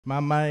My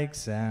mic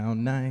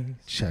sound nice.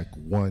 Check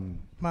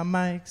one. My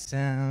mic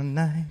sound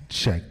nice.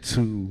 Check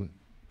two.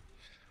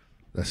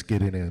 Let's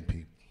get it in,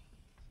 people.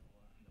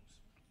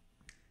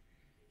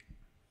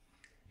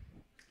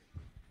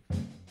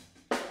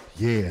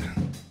 Yeah.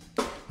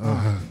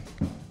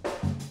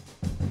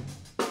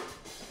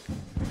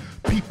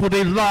 People,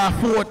 they lie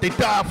for it, they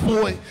die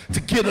for it. To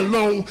get a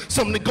loan,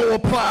 something to go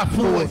apply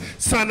for it.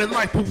 Sign their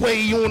life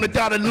away on the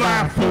dotted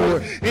line for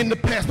it. In the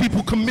past,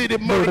 people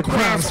committed murder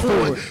crimes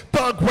for it.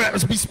 Thug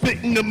rappers be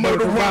spitting the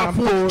murder rhyme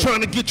for it.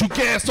 Trying to get you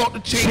gas off the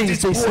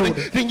chains they sport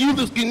it. Then you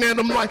looking at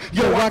them like,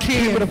 yo, I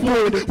can't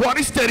afford it. Why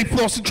they steady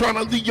flossing, trying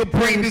to leave your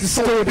brain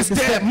distorted? It's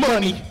that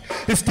money,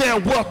 it's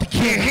that wealth you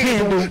can't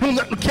handle. Don't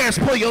let the cash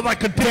play you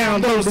like a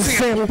download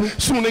sample.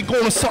 Soon they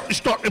gonna start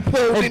to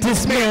implode and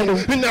dismantle.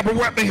 They never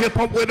rapping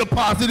hip-hop with a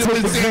positive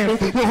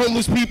example. When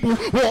homeless people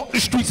walk the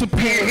streets of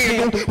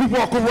Panhandle, we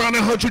walk around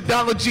in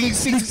 $100 jeans,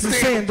 seats, and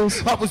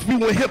sandals. I was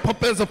viewing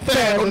hip-hop as a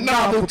fad or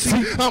novelty.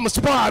 I'm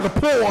inspired to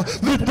poor,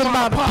 lift them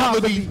out of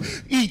poverty.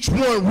 Each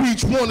one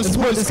reach one is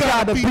what it's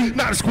gotta be.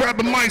 Not just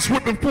grabbing mics,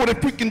 ripping for the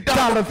freaking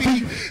dollar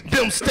fee.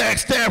 Them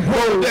stacks that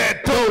roll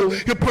that dough.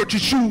 You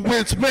purchase you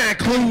with man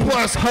clean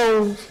plus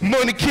hoes.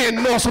 Money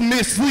can also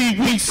mislead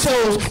we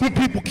souls. When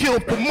people kill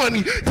for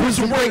money,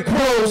 prison rank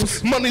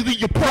grows. Money leave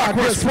your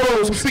progress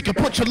froze. We can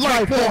put your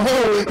life on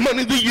hold.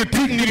 Money leave your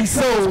dignity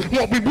sold.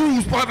 Won't be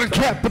bruised by the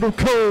capital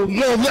code.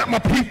 Won't let my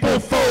people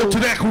fold to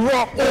that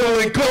corrupt oil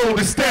and gold.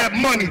 It's that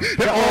money,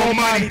 that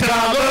almighty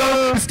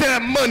dollar. It's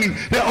that money,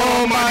 that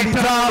almighty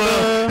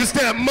dollar. It's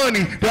that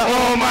money, that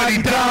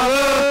almighty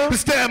dollar.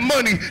 It's that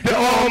money, that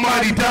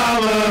almighty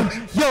dollar.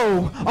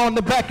 Yo, on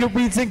the back it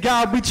reads, in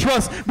God we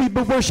trust. We've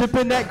been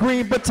worshiping that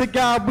green, but to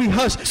God we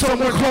hush. Some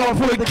work hard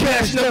for the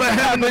cash, never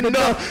having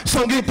enough.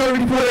 Some get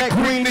dirty for that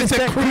green, it's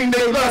that cream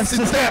they lust.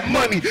 It's that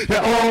money,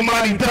 that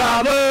almighty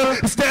dollar.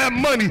 It's that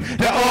money,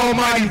 that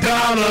almighty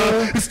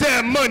dollar. It's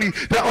that money,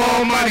 that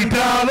almighty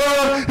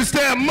dollar. It's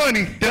that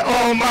money, that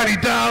almighty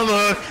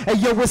dollar. Hey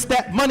yo, it's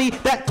that money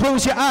that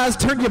close your eyes,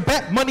 turn your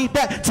back, money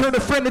that turn a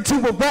friend into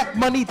a rap,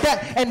 money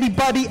that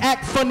anybody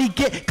act funny,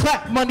 get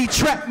clap money,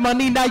 trap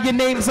money. Now your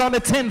name's on a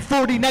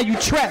 1040, now you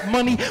trap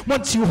money.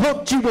 Once you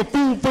hooked, you a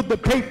fool for the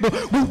paper.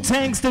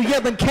 Wu-Tang still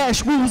yelling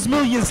cash rules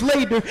millions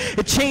later.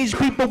 It changed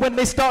people when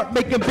they start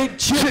making big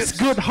chips.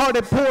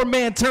 Good-hearted poor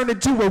man turned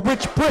into a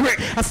rich prick.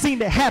 I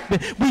seen it happen,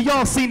 we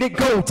all seen it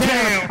go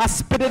down. I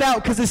spit it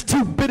out cause it's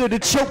too bitter to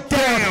choke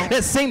down.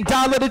 That same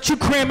dollar that you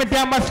cramming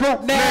down my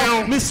throat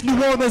now. Miss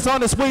New Orleans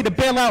on its way to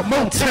bail out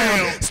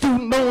Motown.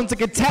 Student loans a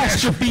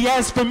catastrophe.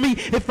 As for me,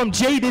 if I'm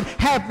jaded,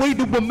 halfway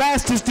to a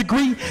master's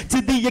degree,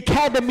 to the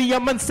academy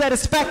I'm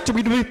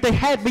unsatisfactory. If they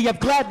had me, I'd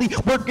gladly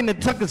work in the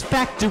Tucker's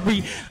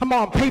factory. I'm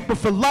on paper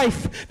for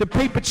life. The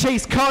paper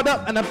chase caught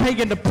up and I'm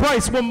paying the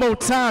price. One more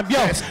time,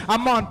 yo,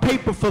 I'm on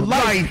paper for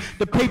life.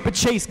 The paper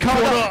chase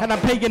caught up and I'm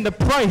paying the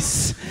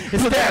price.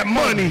 It's that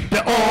money,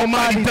 the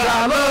almighty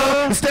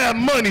dollar. It's that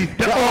money,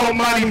 the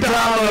almighty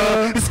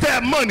dollar. It's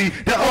that money,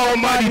 the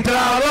almighty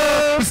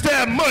dollar. It's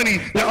that money,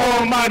 the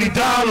almighty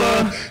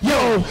dollar.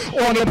 Yo,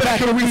 on the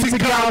back of the reason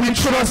God we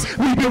trust.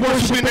 We've been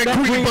worshiping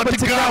that green, but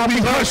to God we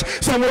hush.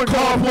 Some work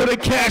hard for the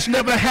cash,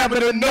 never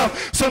having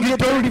enough. Some get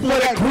dirty for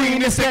that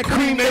green, it's that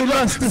cream they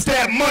lust. It's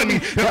that money,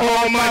 the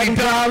almighty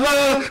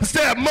dollar. It's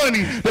that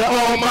money, the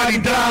almighty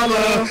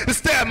dollar.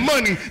 It's that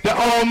money, the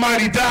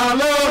almighty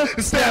dollar.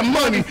 It's that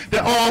money,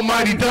 the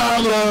almighty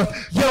dollar.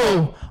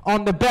 Yo,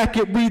 on the back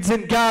it reads,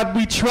 in God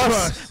we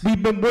trust.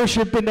 We've been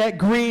worshiping that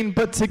green,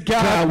 but to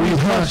God we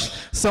hush.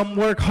 Some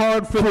work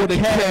hard for the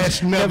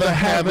cash, never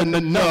having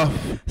enough.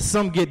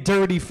 Some get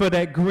dirty for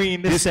that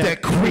green, it's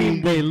that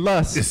cream they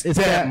lust. It's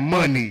that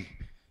money.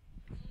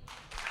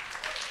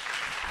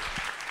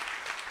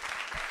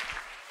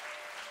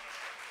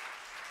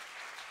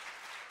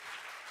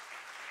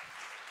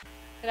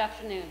 Good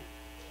afternoon.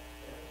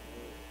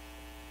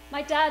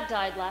 My dad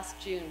died last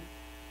June,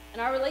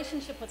 and our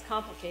relationship was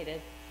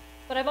complicated,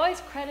 but I've always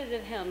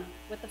credited him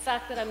with the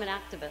fact that I'm an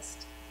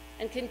activist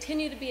and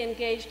continue to be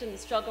engaged in the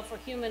struggle for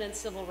human and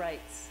civil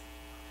rights.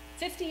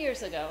 50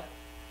 years ago,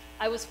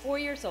 I was 4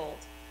 years old,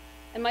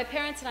 and my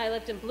parents and I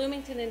lived in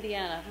Bloomington,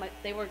 Indiana.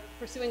 They were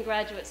pursuing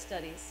graduate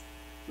studies.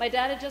 My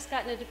dad had just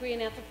gotten a degree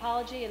in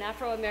anthropology and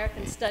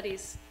Afro-American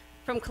studies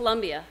from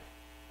Columbia,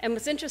 and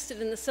was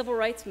interested in the civil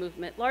rights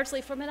movement,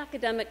 largely from an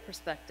academic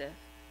perspective.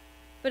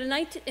 But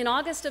in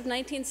August of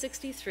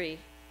 1963,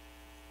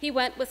 he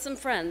went with some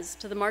friends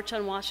to the March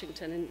on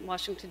Washington in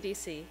Washington,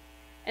 D.C.,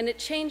 and it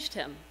changed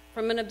him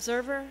from an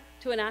observer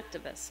to an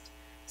activist,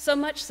 so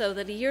much so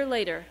that a year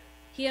later,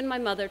 he and my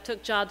mother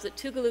took jobs at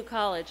Tougaloo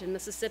College in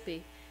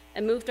Mississippi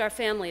and moved our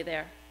family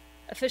there,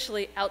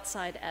 officially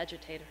outside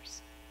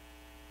agitators.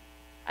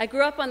 I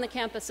grew up on the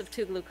campus of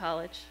Tougaloo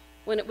College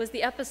when it was the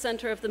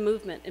epicenter of the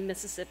movement in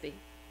Mississippi.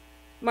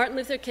 Martin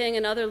Luther King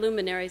and other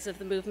luminaries of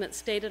the movement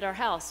stayed at our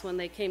house when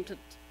they came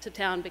to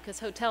town because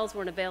hotels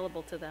weren't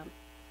available to them.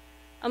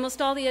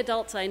 Almost all the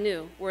adults I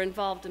knew were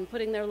involved in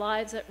putting their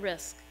lives at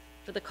risk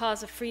for the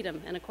cause of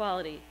freedom and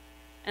equality,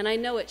 and I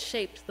know it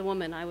shaped the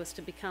woman I was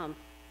to become.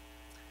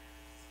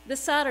 This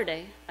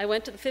Saturday, I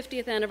went to the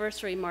 50th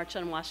anniversary March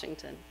on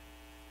Washington.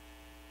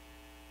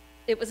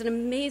 It was an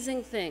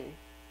amazing thing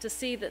to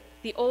see that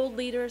the old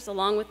leaders,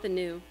 along with the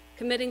new,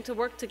 committing to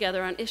work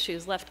together on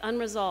issues left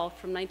unresolved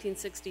from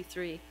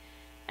 1963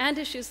 and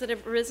issues that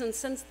have arisen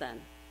since then,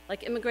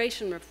 like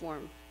immigration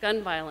reform,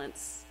 gun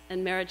violence,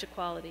 and marriage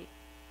equality.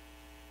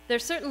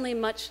 There's certainly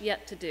much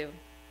yet to do,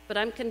 but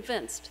I'm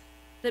convinced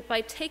that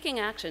by taking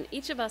action,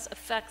 each of us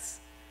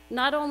affects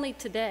not only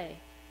today,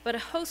 but a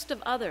host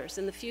of others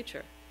in the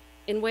future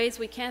in ways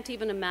we can't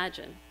even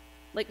imagine,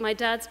 like my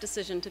dad's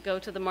decision to go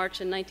to the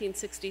march in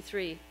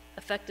 1963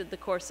 affected the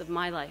course of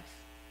my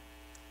life.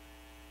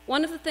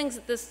 One of the things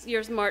at this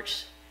year's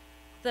march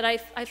that I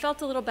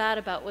felt a little bad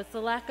about was the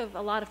lack of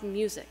a lot of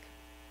music,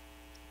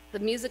 the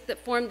music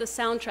that formed the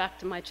soundtrack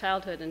to my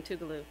childhood in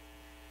Tougaloo.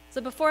 So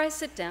before I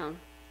sit down,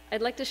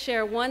 I'd like to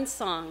share one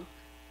song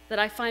that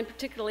I find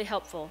particularly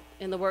helpful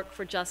in the work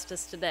for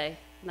justice today,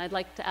 and I'd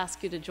like to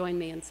ask you to join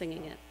me in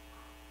singing it.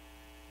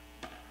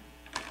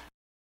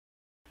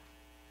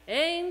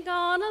 Ain't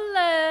gonna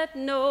let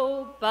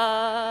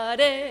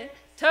nobody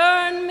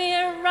turn me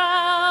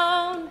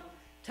around,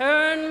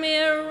 turn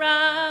me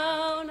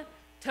around,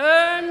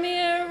 turn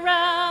me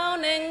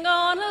around. Ain't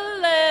gonna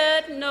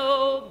let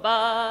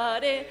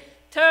nobody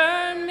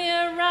turn me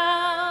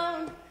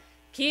around.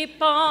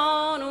 Keep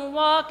on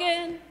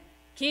walking,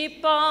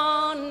 keep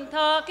on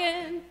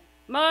talking,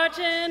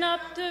 marching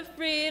up to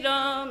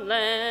freedom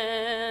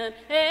land.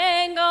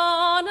 Ain't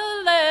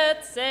gonna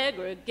let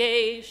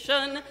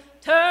segregation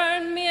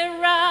turn me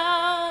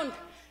around,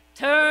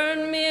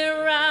 turn me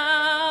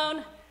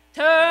around,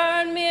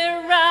 turn me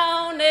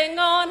around. Ain't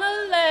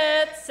gonna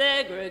let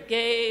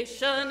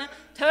segregation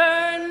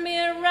turn me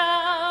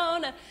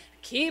around.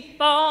 Keep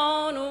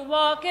on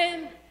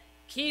walking,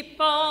 keep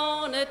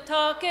on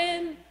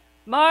talking,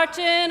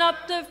 marching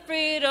up to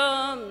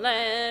freedom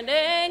land.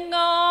 Ain't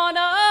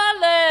gonna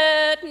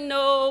let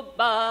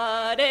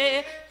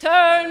nobody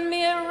turn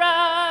me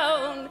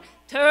around,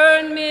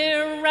 turn me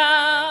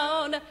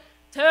around,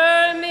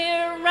 turn me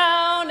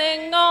around.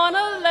 Ain't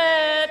gonna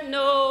let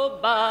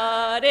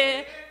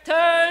nobody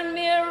turn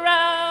me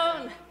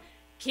around.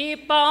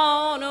 Keep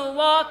on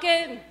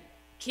walking,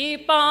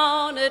 keep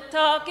on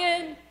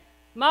talking,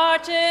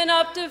 marching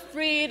up to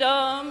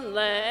freedom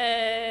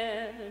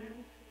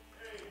land.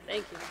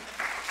 Thank you.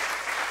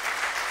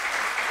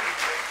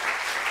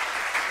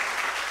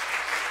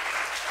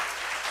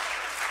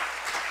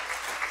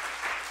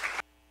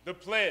 The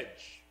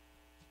pledge,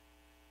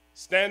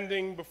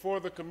 standing before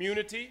the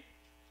community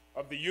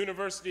of the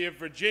University of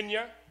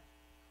Virginia,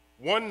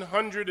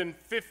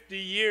 150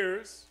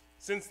 years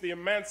since the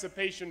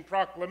Emancipation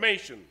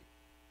Proclamation.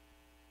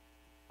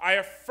 I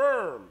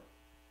affirm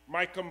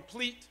my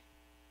complete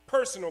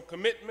personal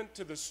commitment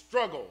to the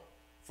struggle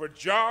for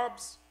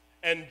jobs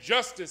and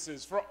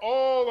justices for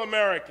all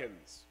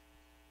Americans.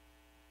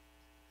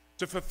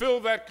 To fulfill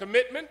that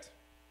commitment,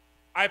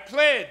 I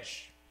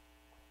pledge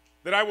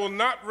that I will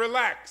not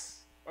relax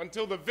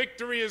until the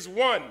victory is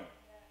won.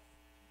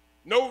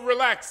 No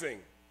relaxing.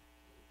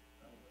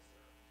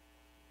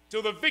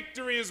 Till the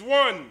victory is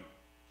won.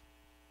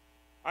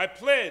 I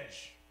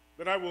pledge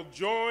that I will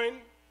join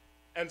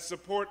and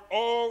support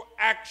all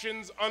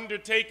actions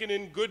undertaken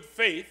in good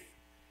faith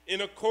in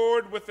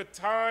accord with the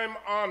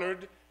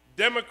time-honored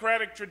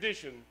democratic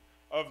tradition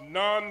of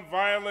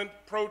nonviolent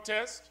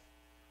protest,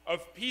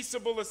 of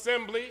peaceable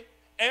assembly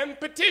and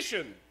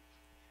petition,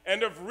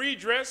 and of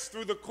redress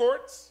through the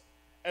courts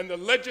and the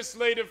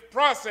legislative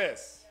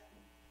process.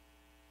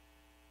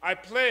 I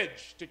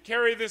pledge to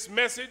carry this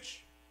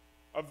message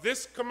of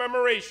this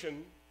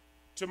commemoration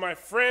to my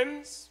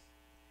friends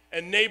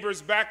and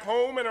neighbors back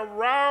home and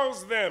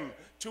arouse them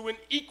to an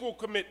equal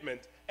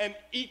commitment and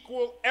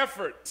equal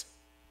effort.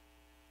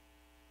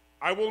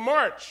 I will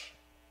march.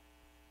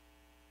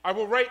 I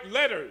will write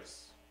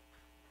letters.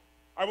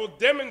 I will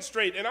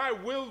demonstrate, and I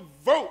will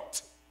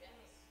vote.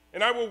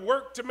 And I will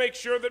work to make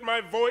sure that my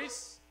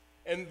voice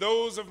and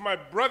those of my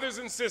brothers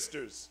and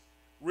sisters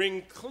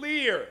ring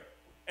clear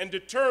and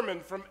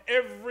determined from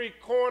every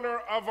corner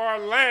of our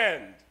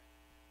land.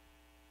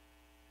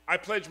 I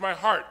pledge my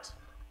heart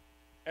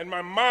and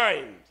my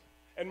mind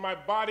and my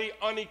body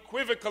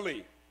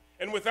unequivocally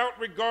and without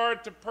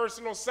regard to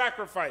personal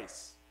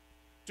sacrifice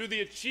to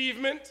the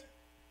achievement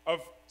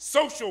of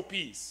social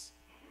peace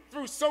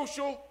through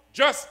social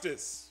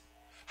justice.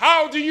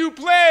 How do you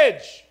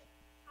pledge?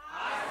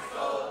 I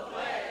so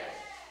pledge.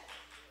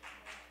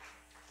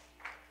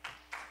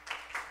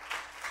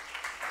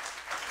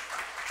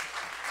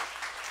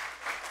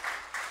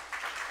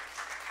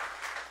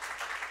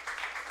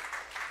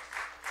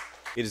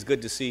 It is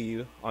good to see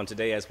you on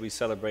today as we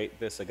celebrate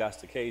this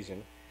august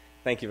occasion.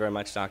 Thank you very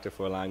much, Doctor,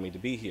 for allowing me to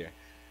be here.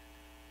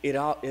 It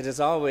is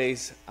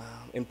always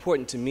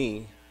important to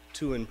me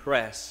to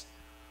impress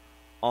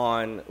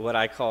on what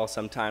I call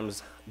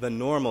sometimes the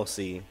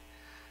normalcy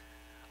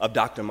of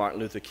Dr. Martin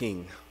Luther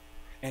King.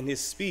 And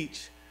his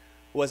speech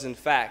was, in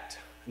fact,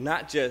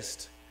 not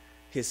just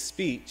his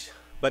speech,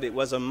 but it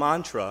was a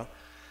mantra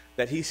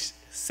that he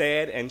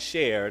said and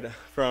shared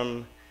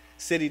from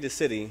city to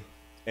city,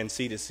 and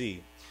sea to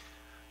sea.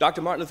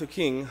 Dr. Martin Luther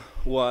King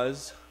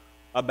was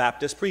a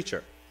Baptist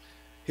preacher.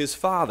 His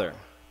father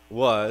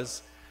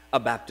was a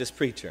Baptist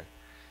preacher.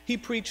 He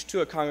preached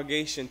to a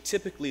congregation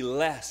typically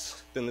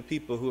less than the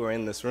people who are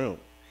in this room.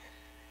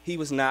 He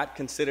was not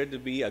considered to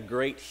be a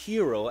great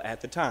hero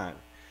at the time.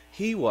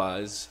 He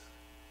was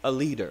a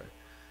leader.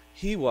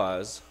 He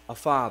was a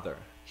father.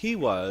 He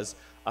was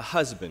a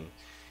husband.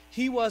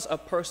 He was a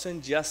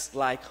person just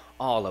like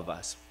all of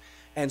us.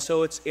 And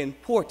so it's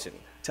important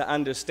to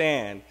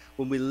understand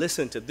when we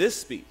listen to this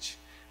speech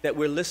that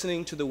we're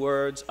listening to the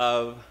words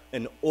of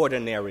an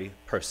ordinary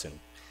person.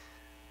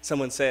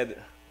 Someone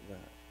said,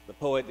 the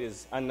poet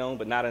is unknown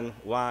but not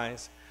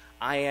unwise.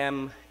 I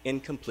am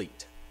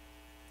incomplete.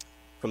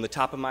 From the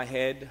top of my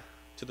head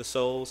to the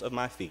soles of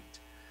my feet,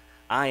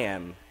 I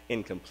am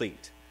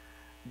incomplete.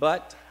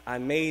 But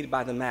I'm made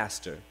by the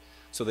master,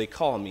 so they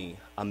call me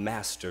a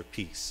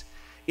masterpiece.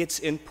 It's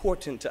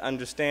important to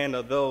understand,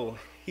 although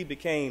he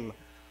became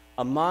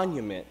a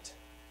monument,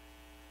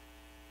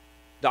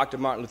 Dr.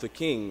 Martin Luther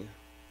King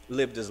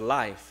lived his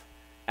life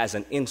as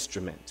an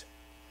instrument.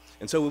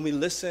 And so when we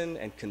listen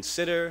and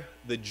consider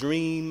the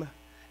dream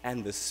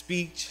and the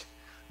speech,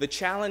 the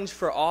challenge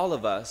for all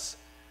of us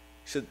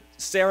should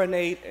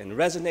serenade and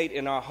resonate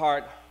in our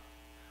heart.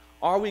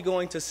 Are we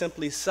going to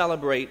simply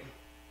celebrate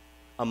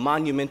a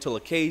monumental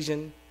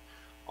occasion?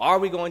 Are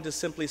we going to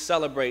simply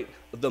celebrate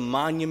the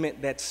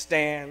monument that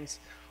stands?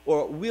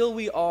 Or will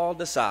we all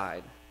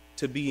decide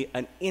to be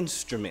an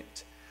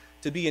instrument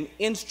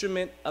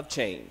of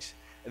change?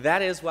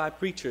 That is why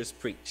preachers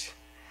preach.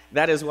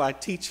 That is why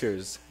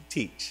teachers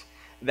teach.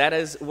 That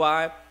is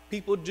why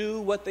people do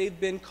what they've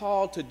been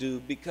called to do,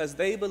 because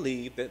they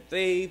believe that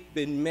they've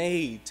been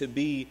made to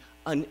be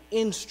an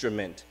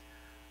instrument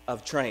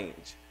of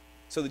change.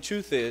 So the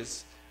truth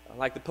is,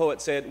 like the poet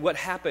said, what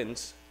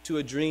happens to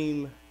a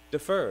dream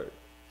deferred?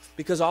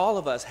 Because all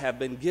of us have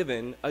been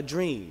given a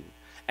dream.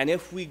 And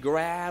if we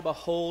grab a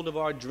hold of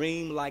our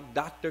dream like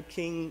Dr.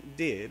 King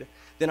did,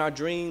 then our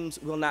dreams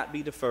will not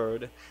be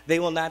deferred. They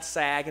will not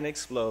sag and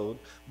explode,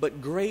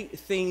 but great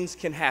things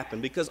can happen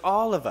because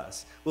all of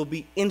us will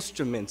be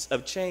instruments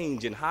of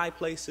change in high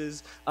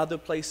places, other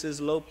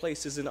places, low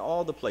places, and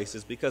all the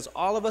places, because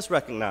all of us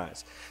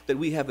recognize that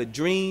we have a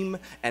dream,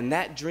 and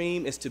that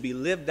dream is to be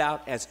lived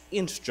out as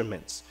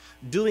instruments,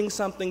 doing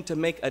something to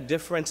make a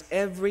difference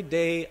every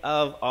day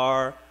of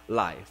our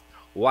life.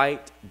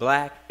 White,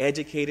 black,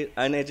 educated,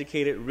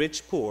 uneducated,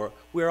 rich, poor,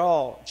 we're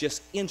all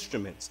just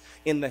instruments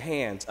in the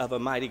hands of a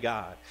mighty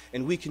God,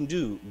 and we can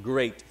do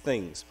great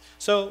things.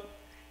 So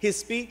his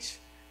speech,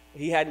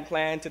 he hadn't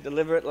planned to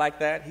deliver it like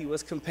that. He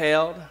was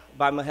compelled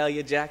by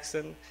Mahalia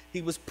Jackson.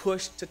 He was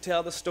pushed to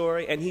tell the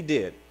story, and he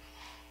did.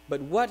 But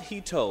what he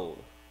told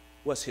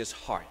was his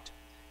heart,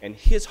 and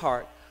his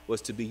heart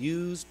was to be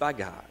used by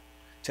God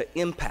to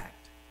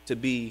impact, to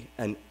be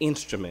an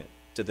instrument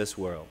to this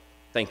world.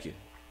 Thank you.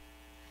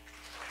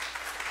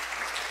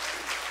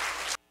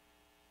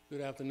 Good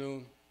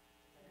afternoon.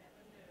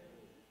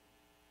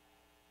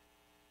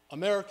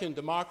 American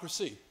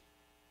democracy,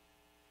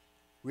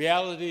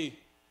 reality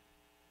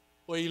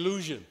or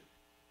illusion?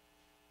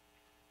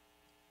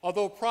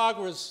 Although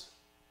progress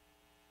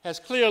has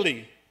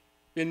clearly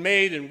been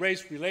made in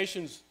race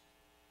relations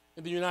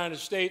in the United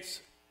States,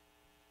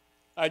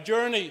 our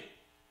journey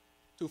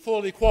to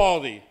full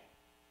equality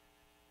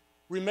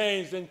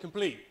remains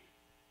incomplete.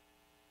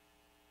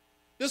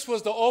 This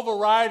was the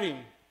overriding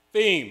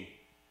theme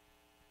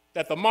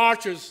that the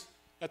marchers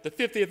at the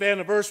 50th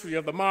anniversary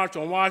of the March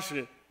on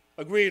Washington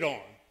agreed on.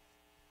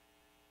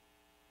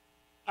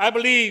 I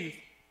believe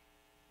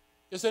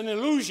it's an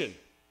illusion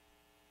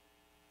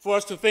for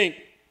us to think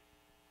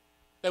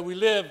that we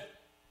live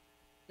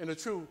in a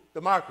true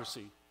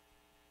democracy.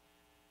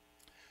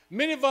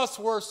 Many of us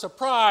were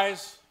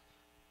surprised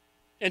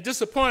and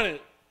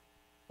disappointed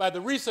by the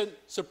recent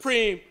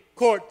Supreme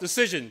Court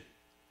decision,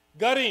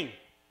 gutting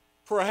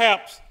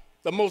perhaps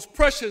the most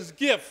precious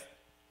gift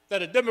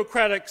that a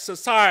democratic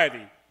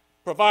society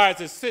provides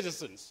its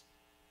citizens,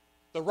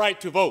 the right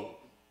to vote.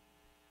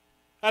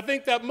 I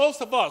think that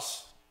most of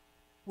us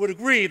would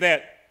agree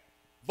that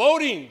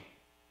voting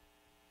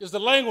is the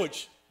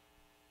language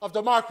of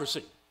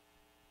democracy.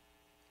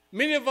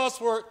 Many of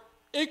us were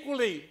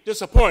equally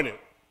disappointed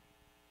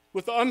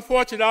with the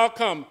unfortunate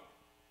outcome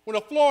when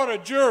a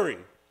Florida jury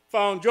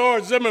found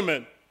George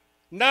Zimmerman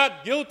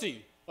not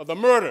guilty of the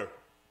murder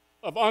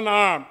of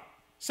unarmed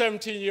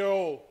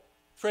 17-year-old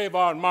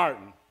Trayvon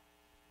Martin.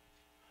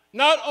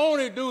 Not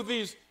only do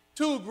these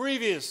two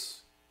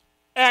grievous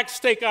acts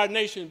take our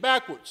nation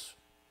backwards,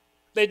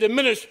 they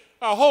diminish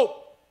our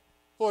hope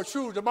for a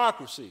true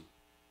democracy.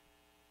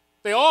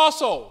 They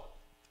also,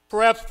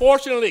 perhaps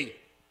fortunately,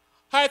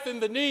 heighten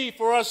the need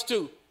for us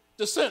to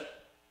dissent,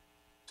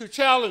 to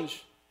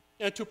challenge,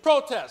 and to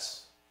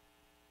protest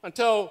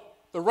until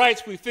the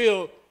rights we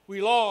feel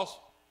we lost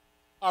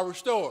are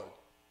restored.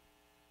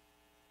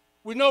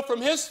 We know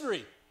from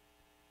history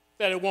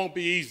that it won't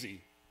be easy.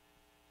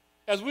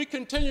 As we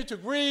continue to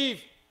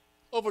grieve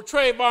over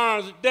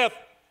Trayvon's death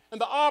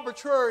and the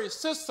arbitrary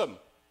system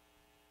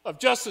of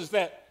justice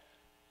that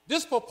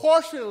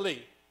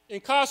disproportionately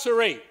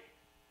incarcerate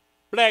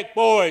black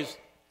boys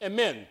and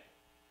men.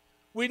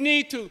 We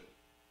need to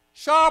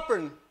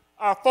sharpen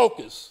our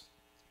focus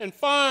and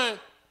find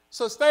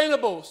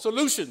sustainable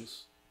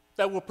solutions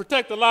that will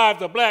protect the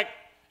lives of black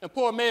and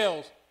poor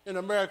males in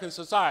American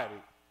society.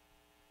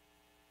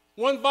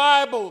 One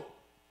viable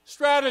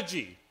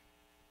strategy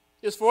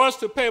is for us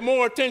to pay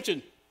more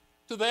attention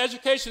to the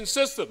education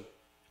system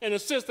and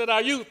insist that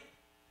our youth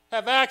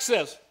have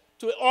access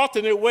to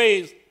alternate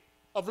ways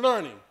of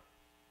learning.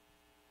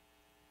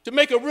 To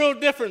make a real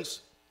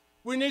difference,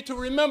 we need to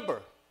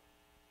remember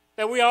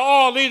that we are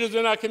all leaders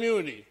in our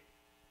community.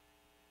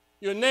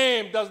 Your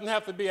name doesn't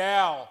have to be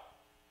Al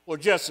or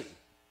Jesse,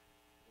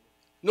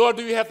 nor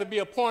do you have to be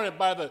appointed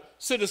by the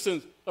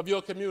citizens of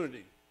your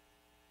community.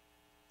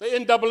 The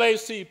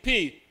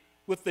NAACP,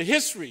 with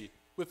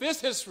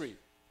its history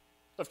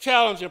of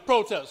challenge and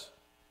protest,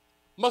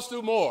 must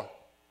do more.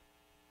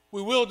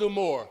 We will do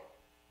more.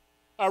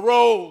 Our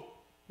role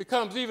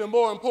becomes even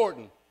more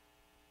important.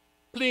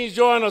 Please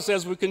join us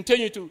as we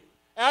continue to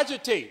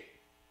agitate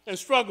and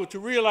struggle to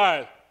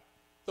realize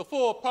the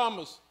full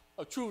promise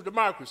of true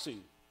democracy.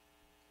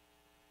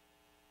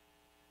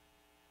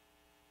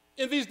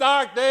 In these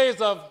dark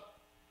days of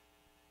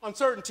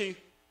uncertainty,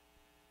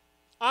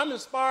 I'm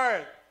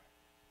inspired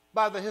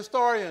by the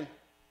historian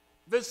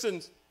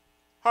Vincent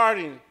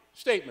Harding's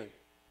statement.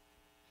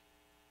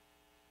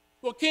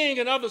 What King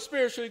and other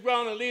spiritually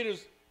grounded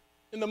leaders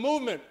in the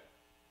movement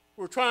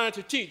were trying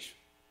to teach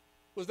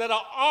was that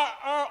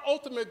our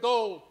ultimate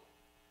goal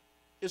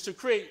is to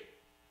create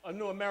a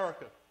new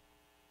America.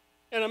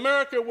 An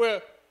America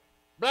where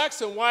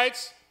blacks and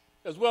whites,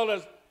 as well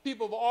as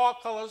people of all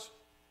colors,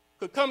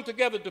 could come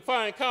together to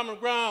find common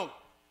ground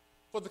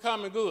for the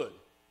common good.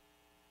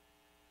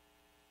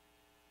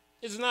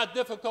 It's not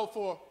difficult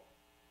for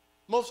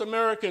most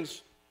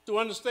Americans to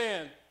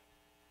understand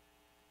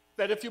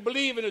that if you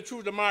believe in a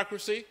true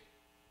democracy,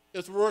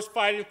 it's worth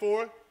fighting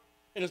for,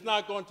 and it's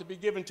not going to be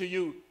given to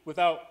you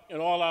without an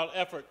all-out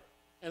effort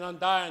and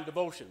undying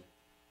devotion.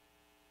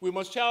 We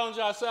must challenge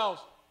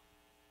ourselves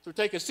to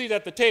take a seat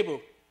at the table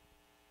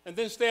and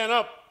then stand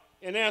up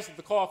and answer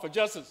the call for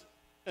justice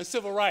and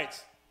civil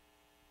rights.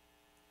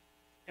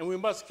 And we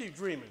must keep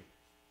dreaming.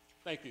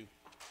 Thank you.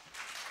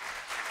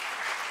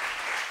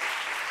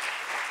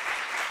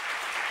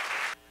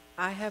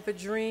 I have a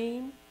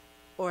dream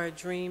or a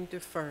dream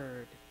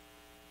deferred.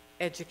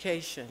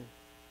 Education.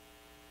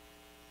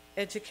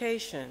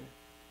 Education.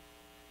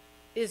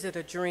 Is it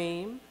a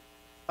dream,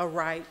 a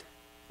right,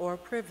 or a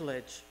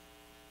privilege?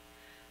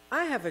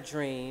 I have a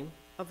dream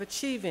of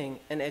achieving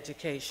an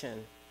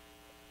education.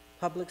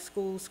 Public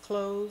schools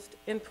closed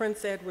in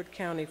Prince Edward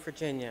County,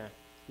 Virginia,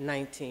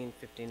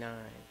 1959.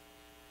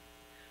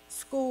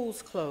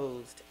 Schools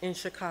closed in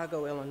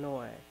Chicago,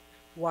 Illinois,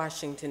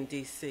 Washington,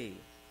 D.C.,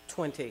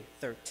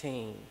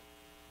 2013.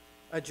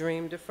 A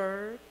dream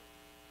deferred?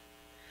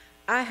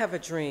 I have a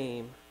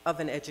dream of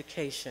an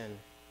education.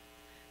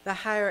 The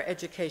Higher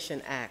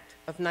Education Act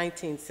of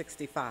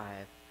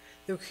 1965,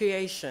 the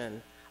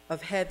creation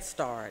of Head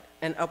Start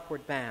and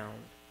Upward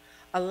Bound,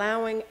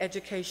 allowing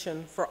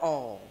education for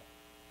all.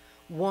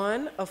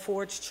 One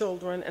affords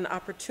children an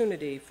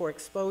opportunity for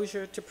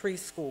exposure to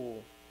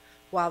preschool,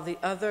 while the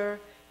other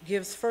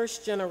gives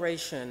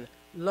first-generation,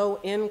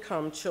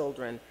 low-income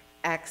children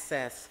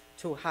access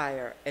to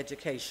higher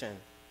education.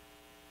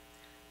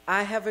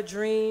 I have a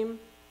dream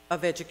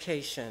of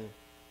education.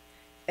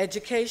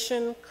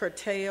 Education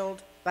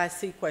curtailed by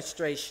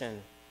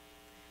sequestration.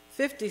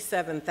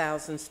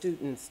 57,000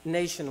 students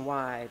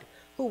nationwide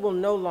who will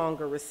no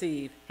longer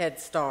receive Head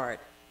Start,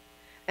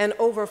 and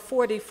over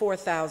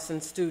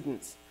 44,000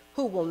 students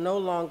who will no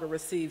longer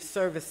receive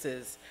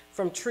services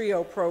from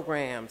TRIO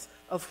programs,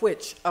 of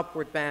which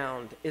Upward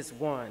Bound is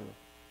one.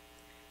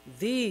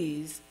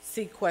 These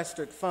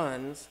sequestered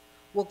funds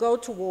will go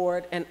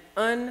toward an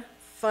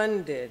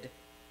unfunded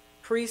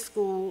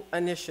preschool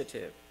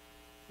initiative.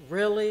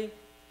 Really?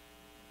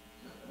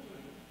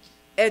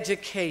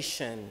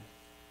 Education.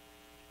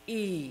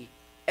 E,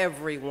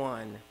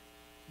 everyone.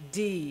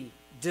 D,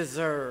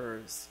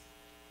 deserves.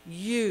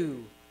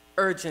 U,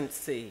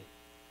 urgency.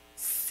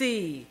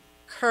 C,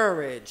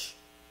 courage.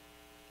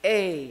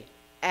 A,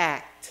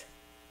 act.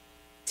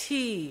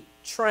 T,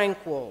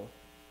 tranquil.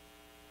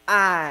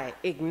 I,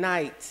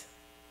 ignite.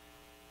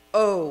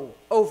 O,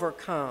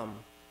 overcome.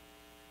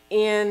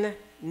 N,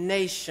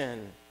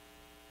 nation.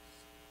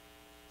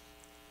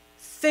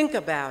 Think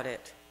about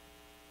it.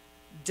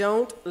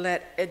 Don't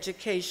let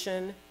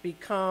education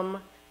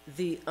become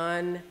the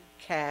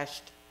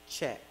uncashed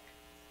check.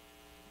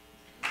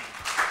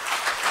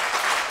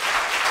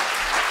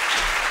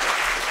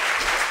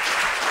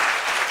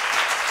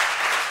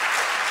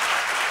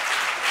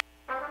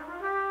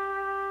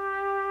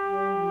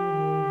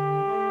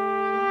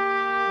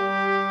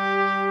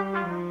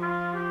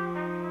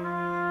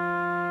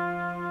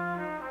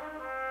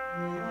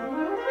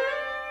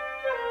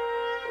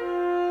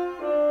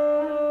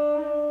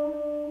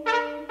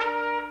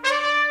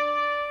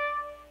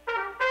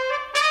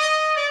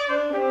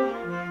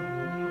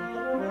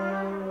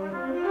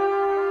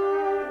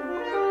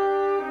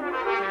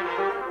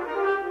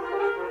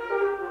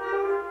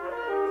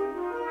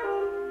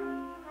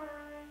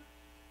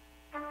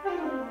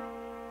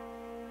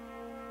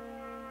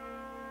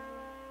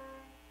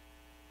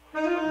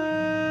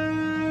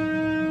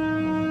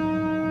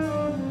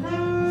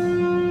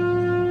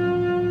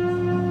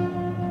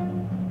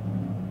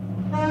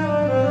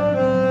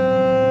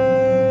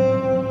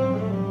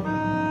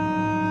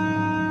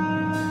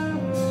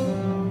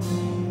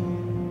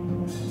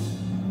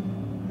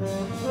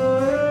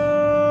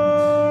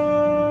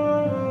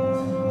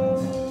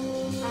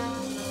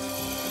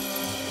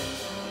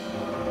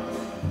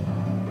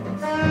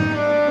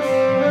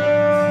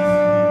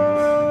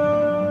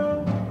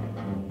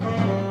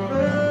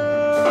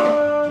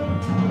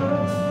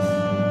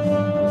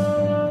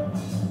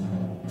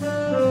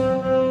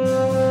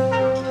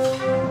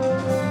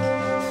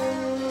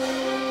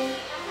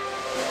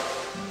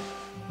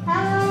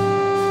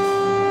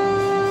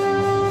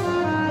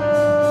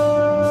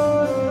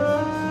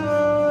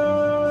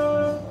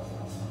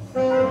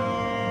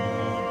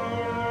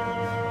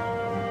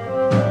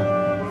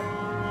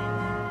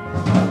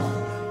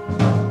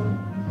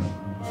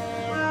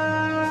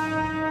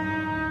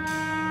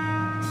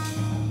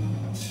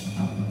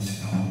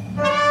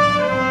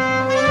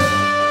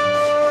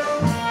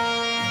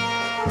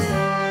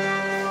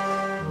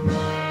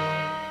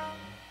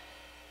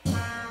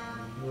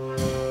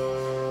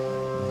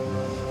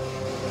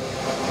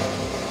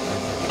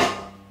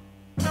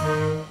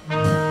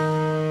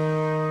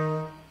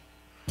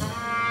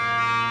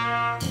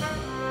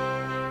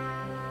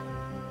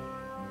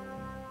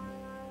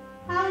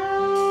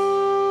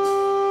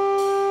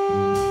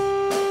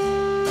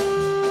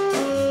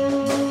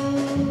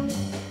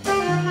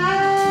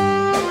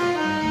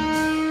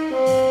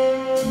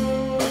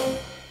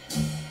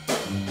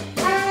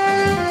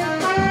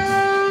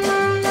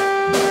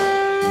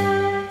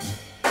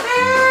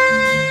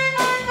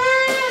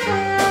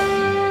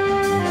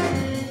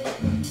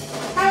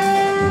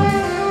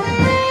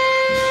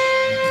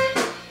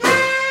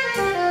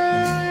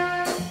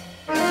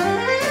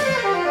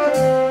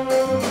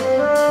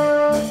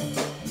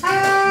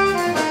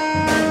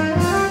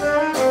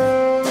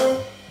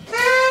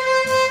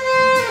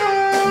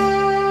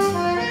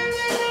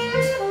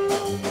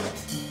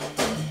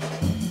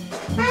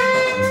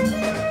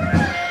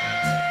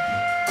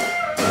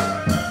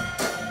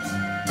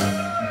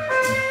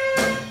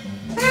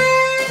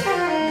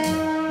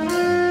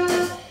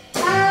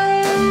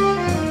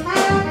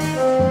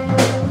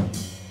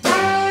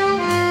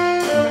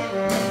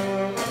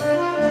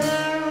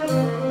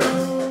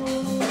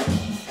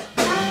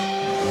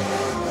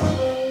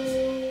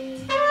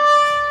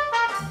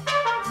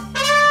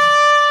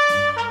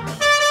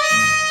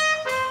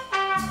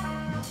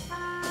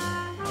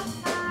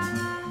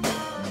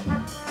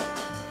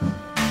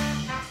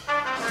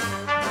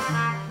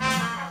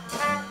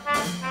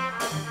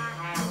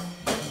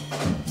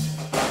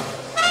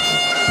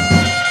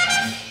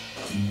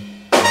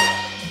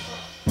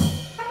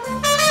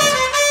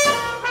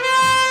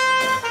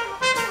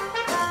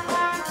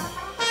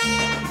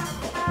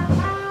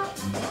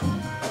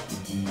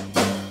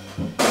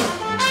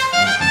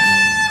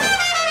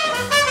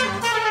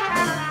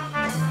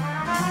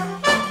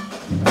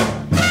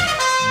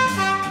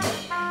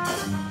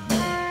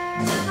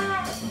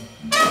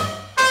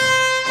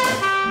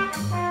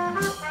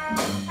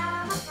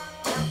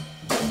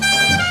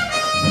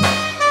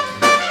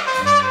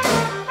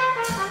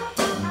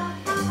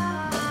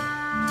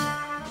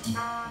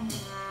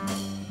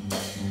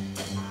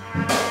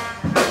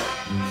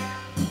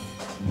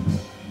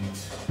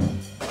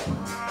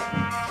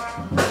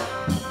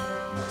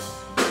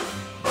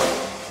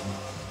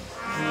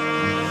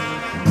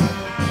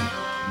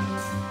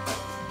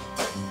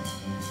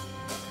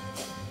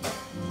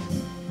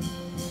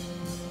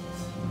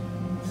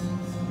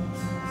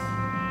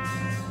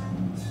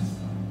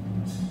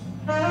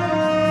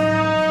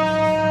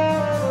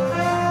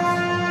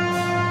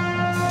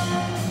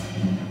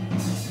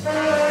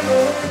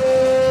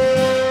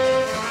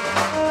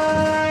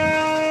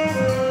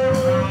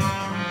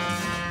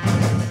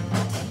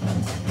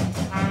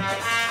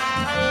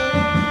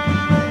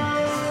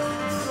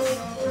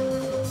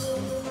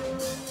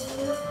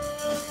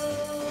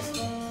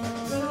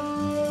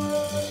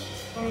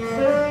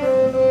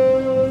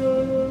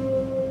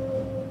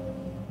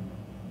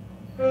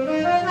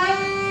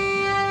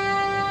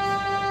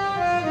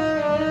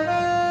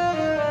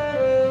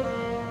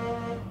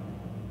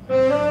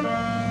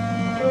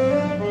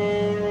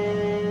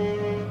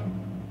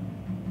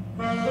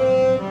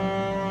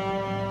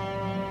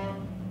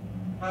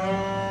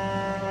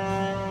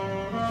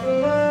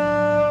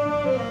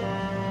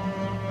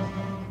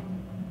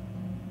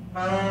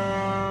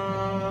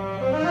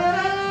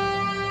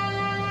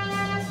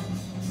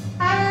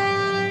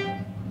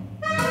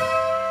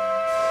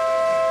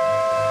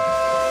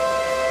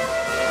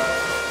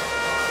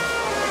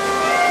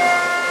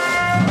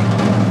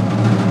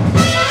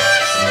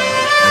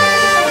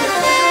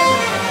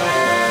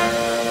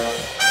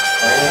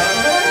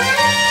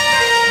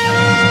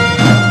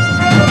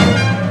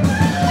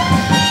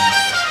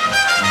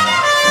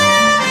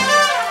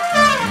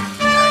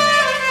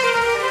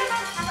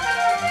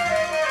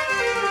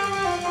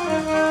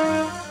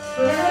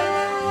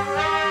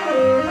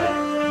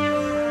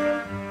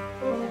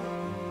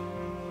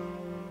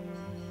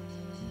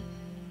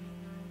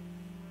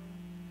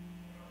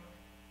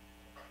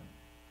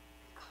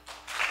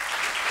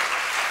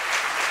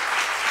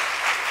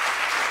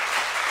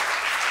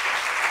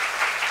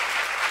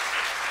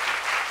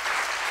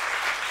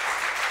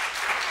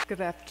 Good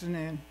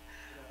afternoon.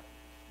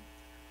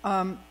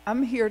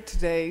 I'm here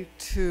today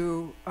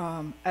to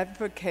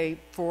advocate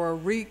for a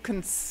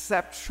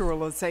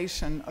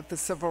reconceptualization of the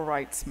civil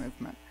rights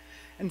movement.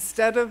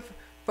 Instead of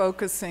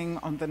focusing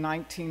on the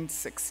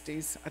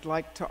 1960s, I'd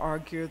like to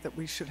argue that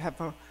we should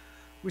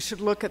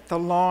look at the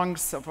long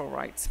civil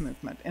rights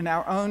movement in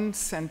our own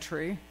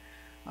century,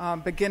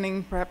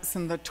 beginning perhaps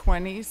in the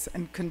 20s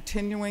and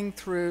continuing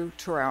through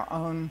to our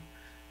own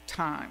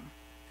time.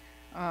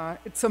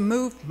 It's a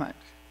movement.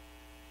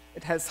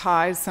 It has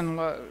highs and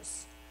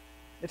lows.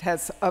 It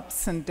has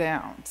ups and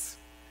downs.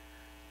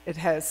 It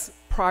has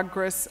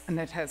progress and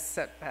it has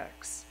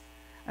setbacks.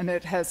 And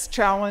it has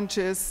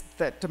challenges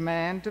that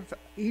demand of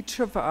each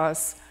of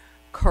us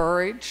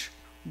courage,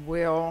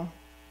 will,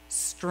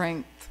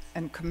 strength,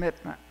 and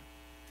commitment.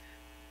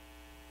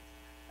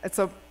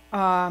 To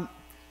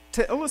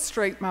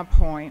illustrate my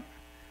point,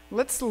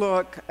 let's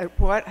look at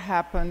what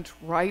happened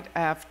right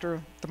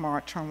after the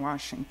March on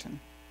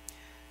Washington.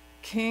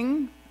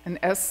 King and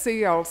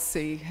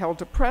SCLC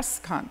held a press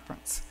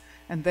conference,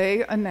 and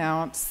they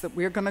announced that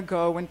we're going to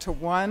go into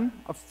one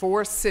of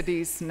 4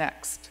 cities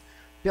next,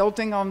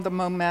 building on the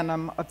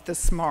momentum of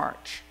this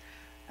march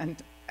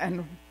and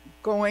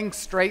going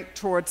straight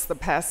towards the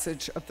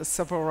passage of the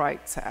Civil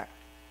Rights Act.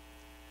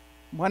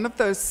 One of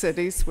those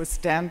cities was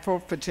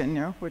Danville,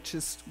 Virginia, which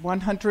is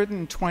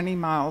 120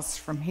 miles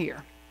from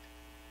here.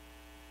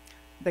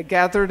 They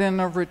gathered in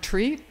a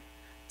retreat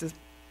to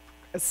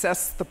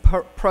assess the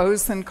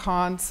pros and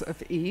cons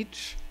of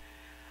each,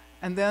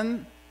 and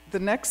then the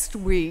next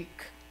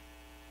week,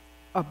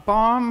 a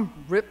bomb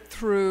ripped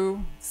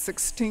through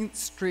 16th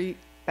Street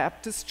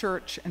Baptist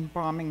Church in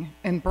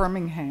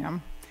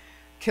Birmingham,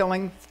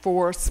 killing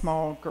 4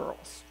 small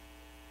girls.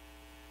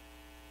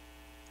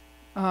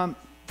 In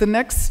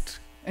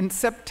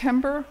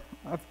September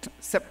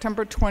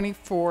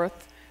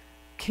 24th,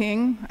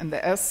 King and the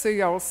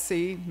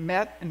SCLC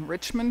met in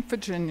Richmond,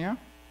 Virginia,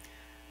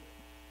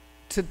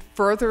 to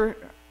further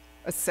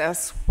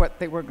assess what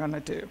they were going to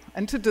do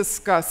and to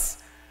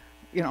discuss,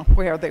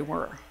 where they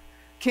were.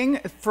 King,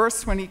 at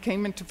first, when he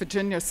came into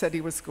Virginia, said he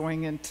was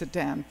going into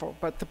Danville,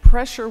 but the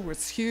pressure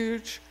was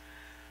huge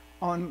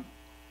on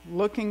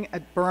looking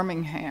at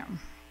Birmingham.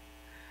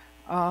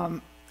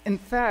 In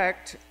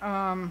fact,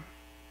 of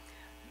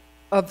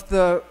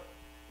the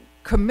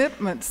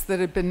commitments that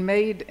had been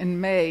made in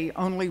May,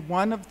 only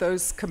one of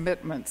those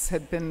commitments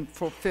had been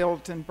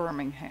fulfilled in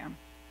Birmingham.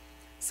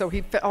 So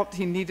he felt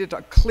he needed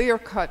a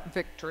clear-cut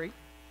victory.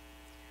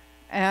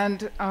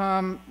 And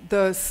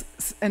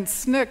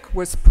SNCC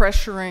was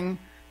pressuring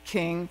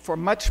King for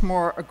much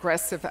more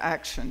aggressive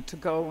action to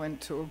go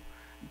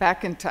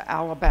back into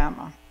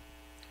Alabama.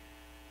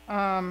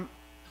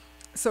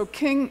 So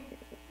King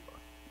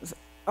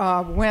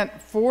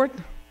went 4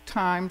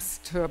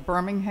 times to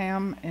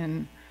Birmingham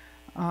in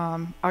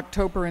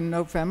October and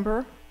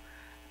November,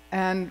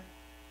 and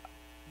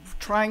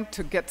trying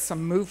to get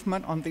some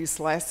movement on these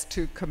last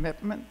 2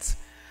 commitments.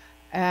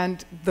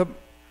 And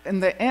in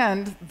the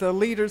end, the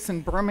leaders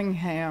in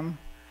Birmingham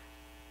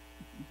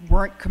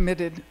weren't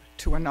committed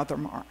to another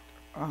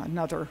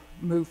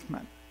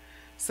movement.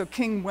 So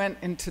King went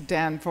into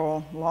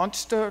Danville,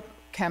 launched a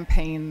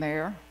campaign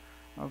there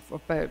of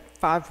about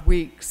 5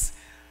 weeks,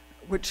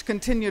 which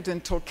continued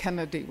until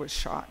Kennedy was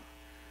shot.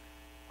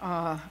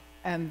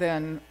 And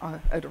then,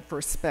 out of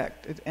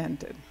respect, it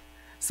ended.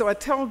 So I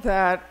tell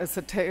that as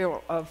a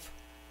tale of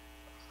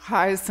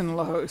highs and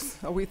lows.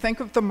 We think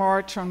of the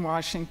March on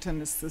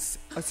Washington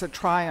as a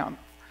triumph,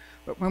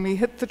 but when we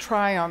hit the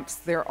triumphs,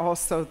 there are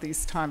also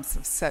these times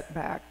of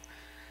setback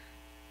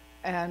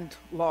and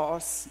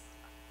loss.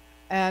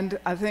 And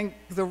I think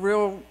the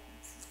real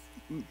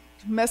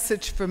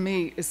message for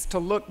me is to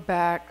look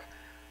back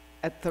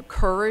at the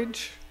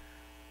courage,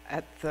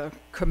 at the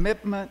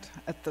commitment,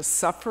 at the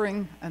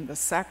suffering and the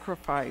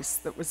sacrifice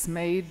that was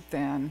made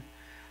then,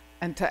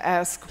 and to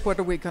ask, what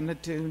are we going to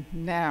do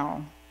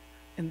now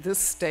in this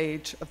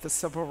stage of the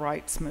civil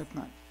rights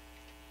movement?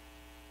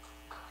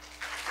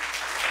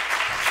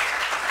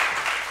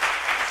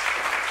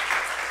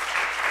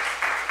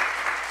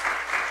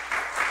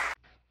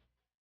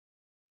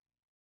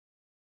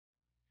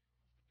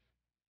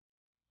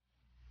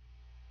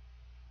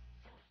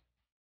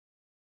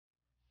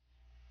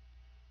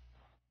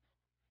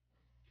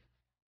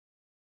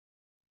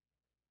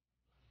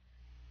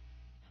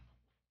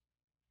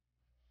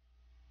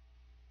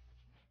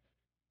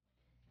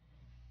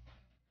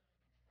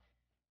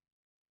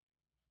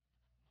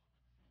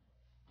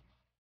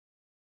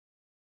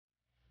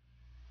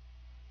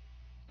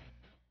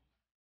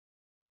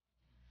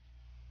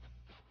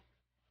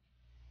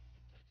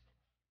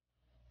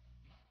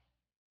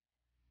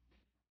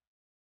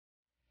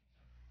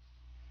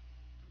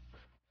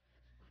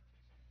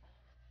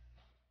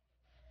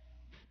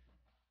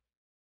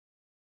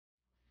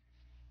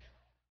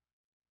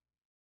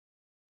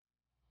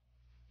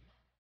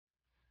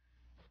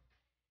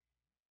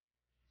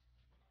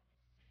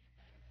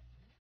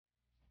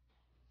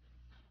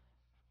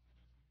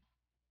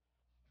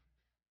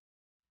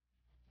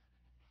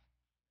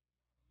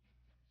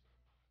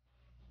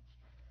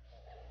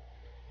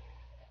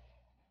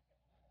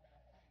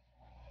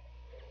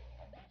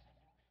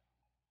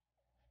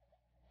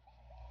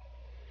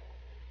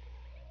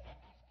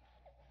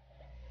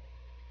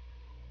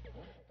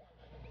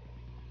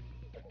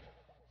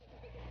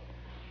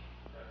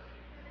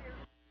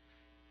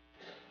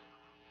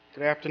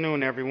 Good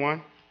afternoon,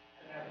 everyone.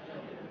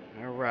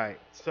 All right.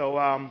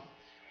 So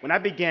when I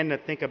began to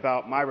think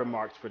about my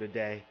remarks for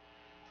today,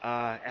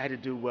 I had to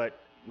do what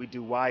we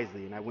do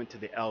wisely, and I went to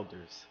the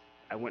elders.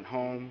 I went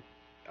home,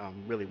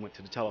 really went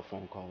to the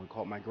telephone call and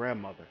called my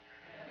grandmother.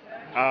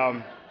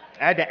 I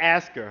had to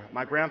ask her,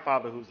 my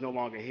grandfather, who's no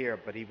longer here,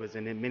 but he was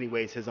in many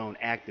ways his own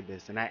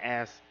activist, and I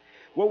asked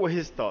what were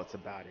his thoughts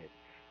about it.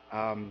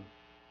 And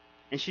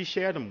she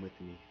shared them with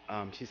me.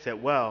 She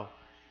said, well,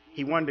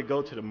 he wanted to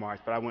go to the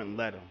march, but I wouldn't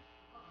let him.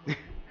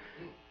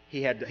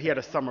 He had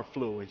a summer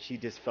flu, and she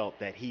just felt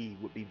that he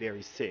would be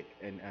very sick,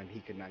 and he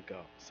could not go.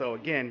 So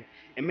again,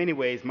 in many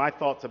ways, my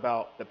thoughts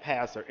about the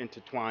past are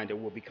intertwined, or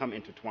will become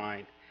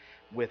intertwined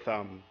with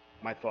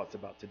my thoughts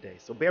about today.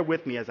 So bear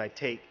with me as I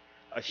take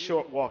a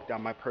short walk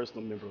down my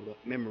personal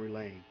memory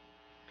lane.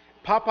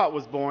 Pop-Pop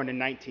was born in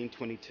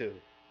 1922,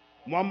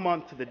 1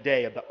 month to the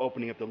day of the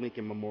opening of the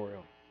Lincoln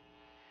Memorial.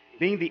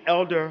 Being the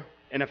elder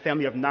in a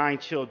family of 9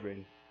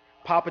 children,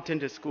 Pop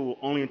attended school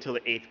only until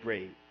the 8th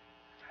grade,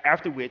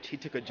 after which he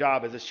took a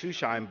job as a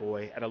shoeshine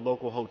boy at a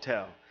local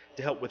hotel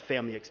to help with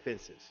family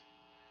expenses.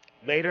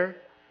 Later,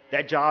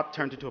 that job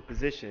turned into a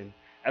position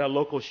at a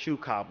local shoe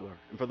cobbler.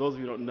 And for those of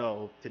you who don't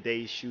know,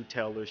 today's shoe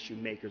tailors,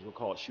 shoemakers were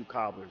called shoe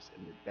cobblers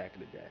in the back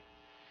of the day.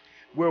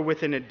 Where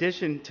in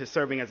addition to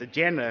serving as a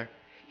janitor,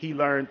 he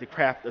learned the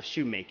craft of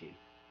shoemaking.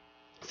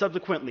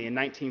 Subsequently, in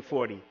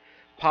 1940,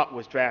 Pop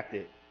was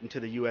drafted into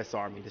the U.S.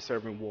 Army to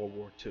serve in World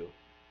War II.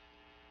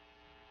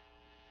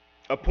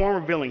 Upon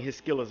revealing his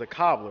skill as a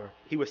cobbler,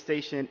 he was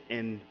stationed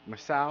in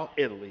Marseille,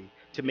 Italy,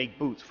 to make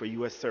boots for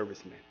U.S.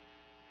 servicemen.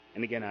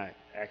 And again, I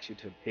ask you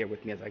to bear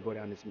with me as I go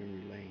down this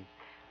memory lane.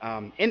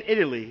 In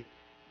Italy,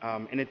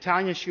 an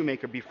Italian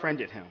shoemaker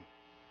befriended him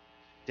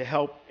to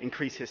help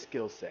increase his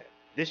skill set.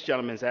 This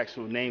gentleman's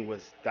actual name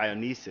was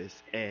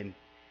Dionysus, and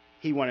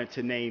he wanted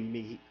to name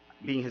me,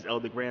 being his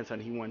elder grandson,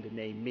 he wanted to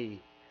name me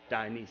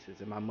Dionysus.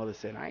 And my mother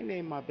said, I ain't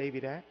named my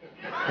baby that.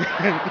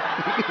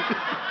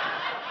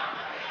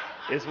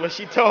 Is what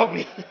she told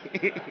me.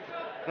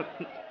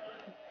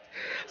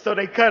 So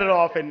they cut it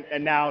off, and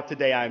now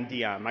today I'm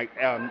Dion. They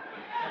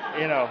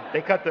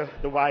cut the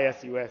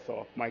YSUS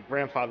off. My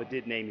grandfather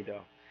did name me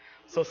though.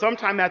 So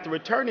sometime after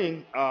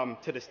returning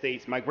to the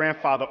States, my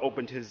grandfather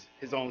opened his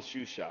own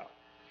shoe shop.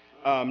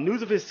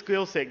 News of his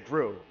skill set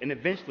grew, and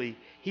eventually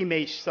he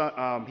made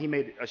a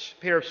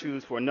pair of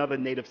shoes for another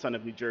native son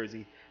of New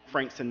Jersey,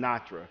 Frank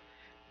Sinatra,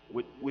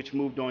 which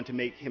moved on to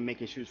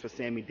making shoes for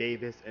Sammy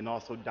Davis and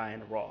also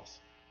Diana Ross.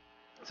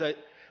 So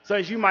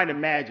as you might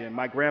imagine,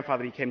 my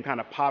grandfather became kind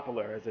of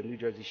popular as a New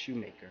Jersey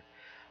shoemaker.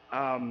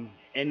 In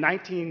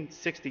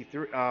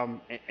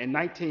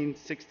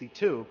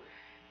 1962,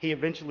 he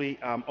eventually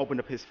opened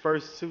up his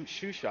first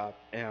shoe shop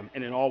in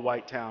an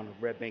all-white town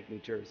of Red Bank, New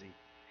Jersey.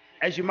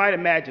 As you might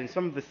imagine,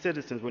 some of the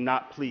citizens were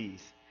not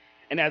pleased,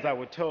 and as I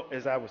was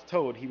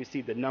told, he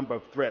received a number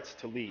of threats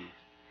to leave.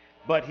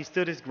 But he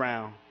stood his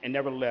ground, and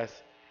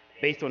nevertheless,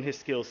 based on his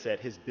skill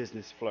set, his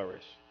business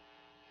flourished.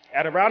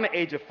 At around the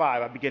age of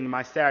 5, I began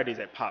my Saturdays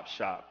at Pop's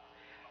shop.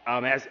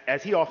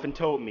 As he often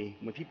told me,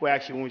 when people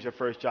ask you when was your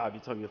first job, you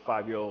tell me you're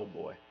a 5-year-old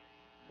boy.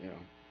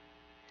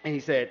 And he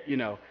said,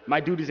 my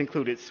duties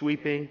included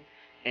sweeping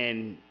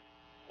and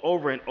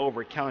over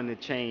counting the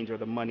change or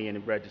the money in the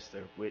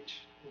register,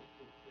 which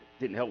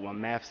didn't help my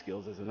math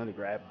skills as an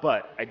undergrad,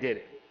 but I did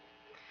it.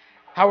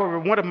 However,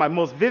 one of my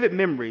most vivid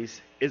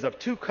memories is of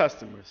 2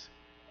 customers,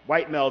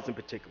 white males in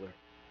particular,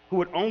 who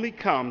would only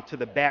come to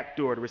the back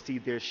door to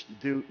receive their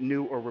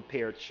new or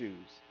repaired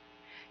shoes.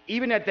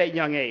 Even at that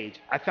young age,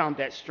 I found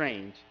that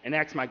strange and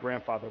asked my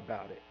grandfather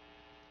about it.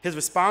 His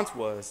response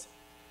was,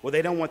 well,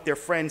 they don't want their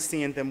friends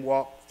seeing them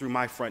walk through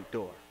my front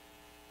door.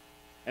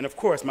 And of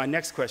course, my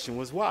next question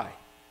was why?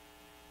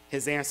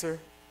 His answer,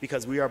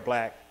 because we are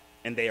black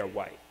and they are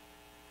white.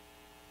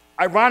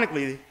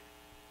 Ironically,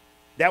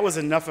 that was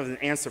enough of an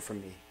answer for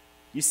me.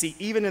 You see,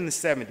 even in the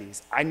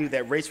 70s, I knew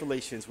that race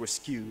relations were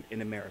skewed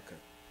in America.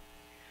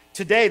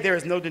 Today, there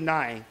is no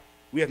denying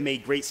we have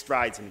made great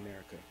strides in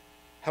America.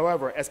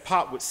 However, as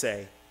Pop would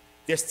say,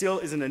 there still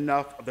isn't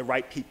enough of the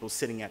right people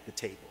sitting at the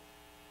table.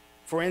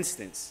 For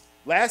instance,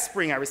 last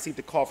spring I received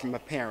a call from a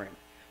parent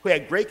who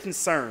had great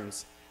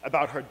concerns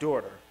about her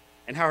daughter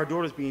and how her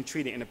daughter was being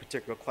treated in a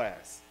particular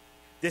class.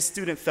 This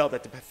student felt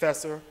that the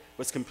professor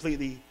was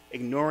completely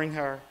ignoring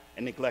her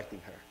and neglecting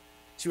her.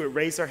 She would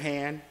raise her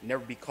hand,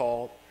 never be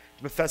called.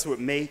 The professor would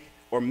make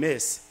or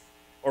miss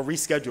or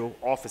reschedule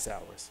office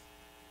hours.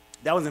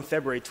 That was in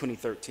February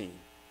 2013.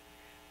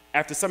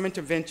 After some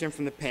intervention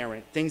from the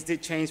parent, things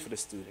did change for the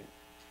student.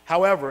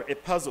 However,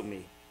 it puzzled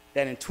me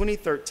that in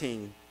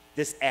 2013,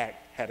 this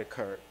act had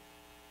occurred.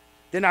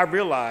 Then I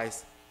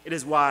realized it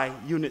is why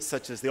units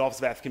such as the Office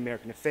of African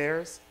American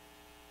Affairs,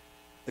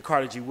 the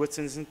Carter G.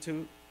 Woodson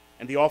Institute,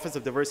 and the Office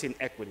of Diversity and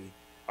Equity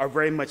are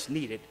very much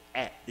needed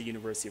at the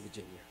University of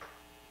Virginia.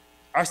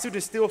 Our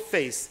students still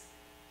face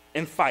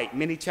and fight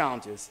many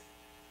challenges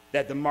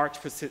that the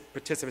March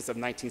participants of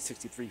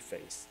 1963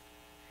 faced.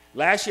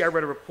 Last year, I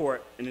read a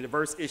report in the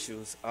diverse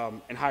issues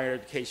in higher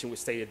education which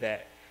stated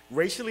that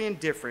racially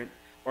indifferent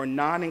or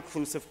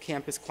non-inclusive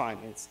campus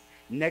climates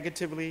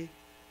negatively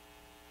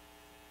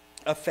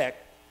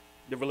affect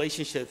the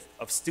relationship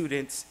of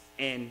students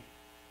and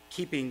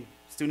keeping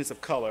students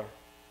of color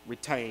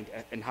retained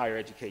in higher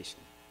education.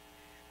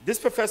 This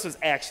professor's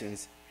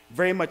actions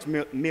very much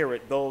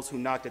mirrored those who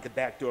knocked at the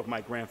back door of my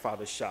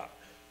grandfather's shop.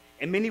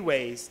 In many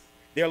ways,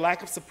 their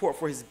lack of support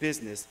for his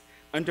business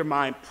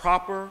undermined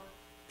proper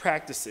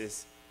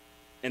practices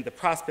and the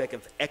prospect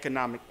of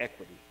economic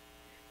equity.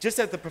 Just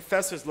as the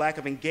professor's lack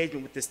of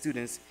engagement with the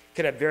students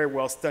could have very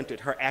well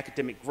stunted her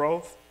academic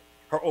growth,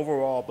 her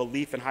overall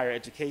belief in higher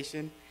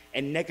education,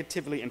 and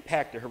negatively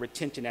impacted her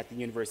retention at the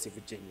University of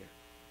Virginia.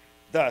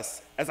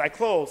 Thus, as I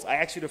close, I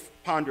ask you to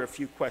ponder a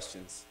few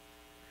questions.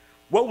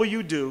 What will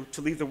you do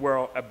to leave the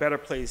world a better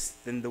place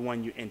than the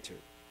one you entered?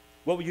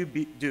 What will you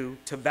do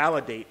to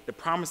validate the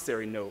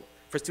promissory note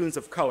for students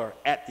of color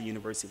at the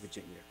University of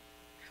Virginia?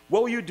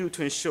 What will you do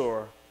to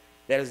ensure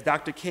that, as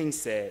Dr. King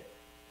said,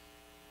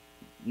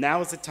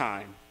 now is the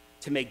time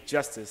to make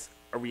justice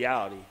a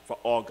reality for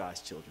all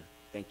God's children?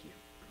 Thank you.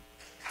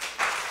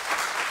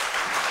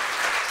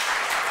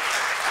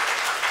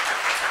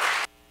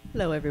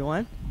 Hello,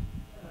 everyone.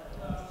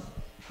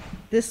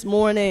 This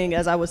morning,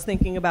 as I was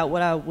thinking about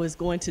what I was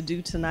going to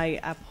do tonight,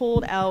 I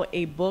pulled out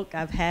a book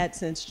I've had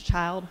since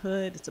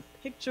childhood. It's a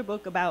picture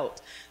book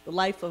about the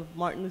life of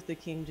Martin Luther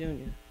King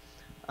Jr.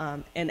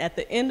 And at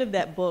the end of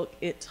that book,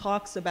 it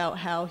talks about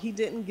how he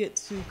didn't get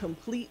to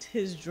complete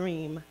his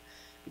dream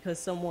because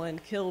someone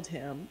killed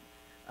him.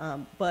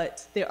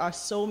 But there are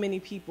so many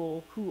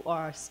people who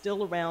are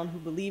still around who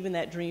believe in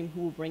that dream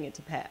who will bring it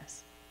to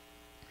pass.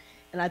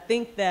 And I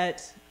think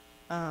that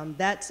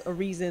that's a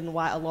reason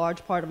why a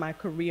large part of my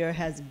career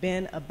has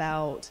been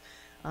about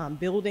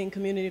building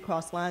community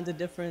across lines of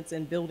difference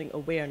and building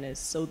awareness.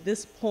 So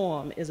this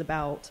poem is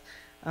about,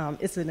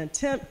 it's an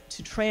attempt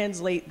to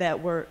translate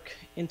that work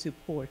into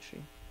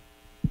poetry.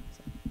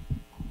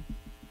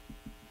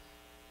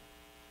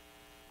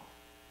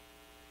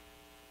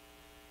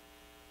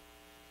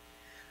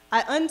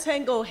 I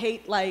untangle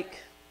hate like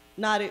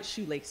knotted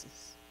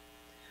shoelaces,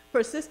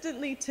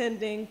 persistently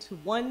tending to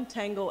one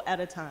tangle at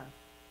a time.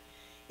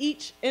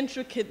 Each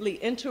intricately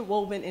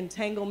interwoven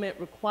entanglement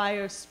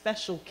requires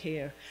special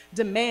care,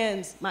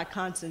 demands my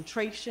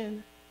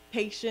concentration,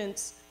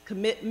 patience,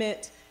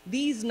 commitment.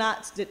 These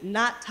knots did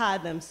not tie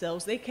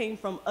themselves. They came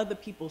from other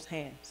people's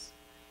hands,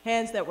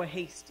 hands that were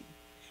hasty,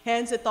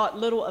 hands that thought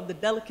little of the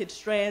delicate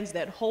strands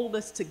that hold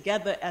us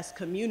together as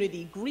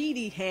community,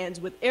 greedy hands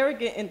with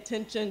arrogant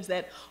intentions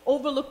that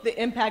overlook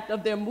the impact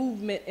of their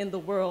movement in the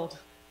world.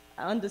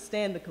 I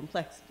understand the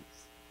complexities,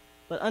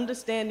 but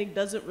understanding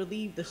doesn't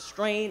relieve the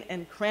strain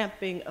and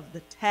cramping of the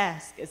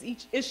task. As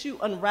each issue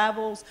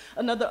unravels,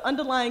 another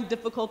underlying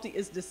difficulty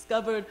is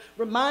discovered,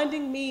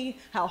 reminding me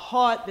how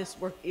hard this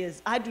work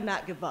is. I do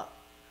not give up.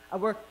 I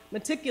work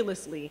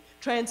meticulously,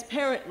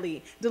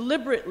 transparently,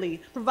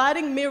 deliberately,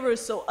 providing mirrors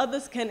so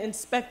others can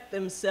inspect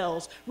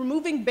themselves,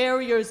 removing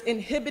barriers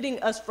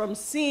inhibiting us from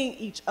seeing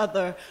each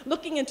other,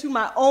 looking into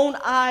my own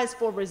eyes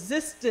for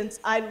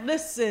resistance. I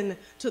listen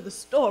to the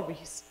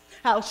stories.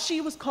 How she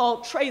was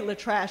called trailer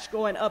trash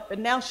growing up,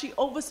 and now she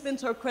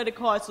overspends her credit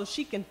card so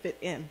she can fit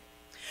in.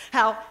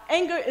 How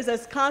anger is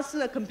as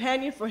constant a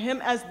companion for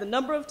him as the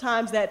number of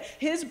times that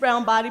his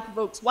brown body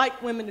provokes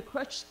white women to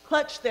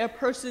clutch their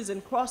purses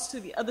and cross to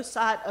the other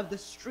side of the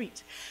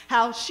street.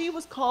 How she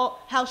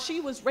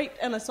was raped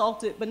and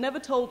assaulted, but never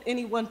told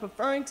anyone,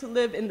 preferring to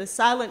live in the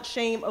silent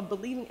shame of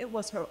believing it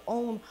was her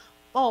own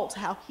fault.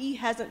 How he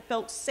hasn't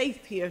felt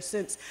safe here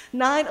since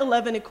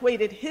 9/11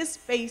 equated his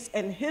face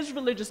and his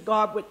religious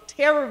garb with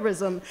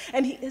terrorism,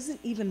 and he isn't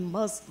even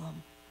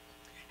Muslim.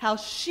 How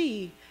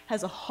she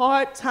has a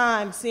hard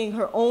time seeing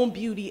her own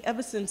beauty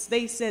ever since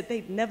they said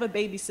they'd never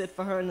babysit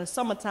for her in the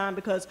summertime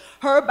because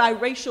her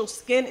biracial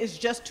skin is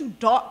just too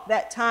dark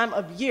that time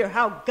of year.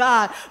 How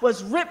God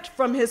was ripped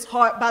from his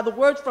heart by the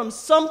words from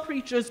some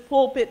preacher's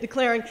pulpit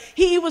declaring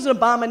he was an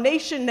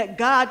abomination that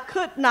God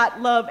could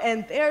not love,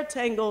 and their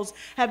tangles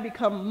have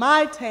become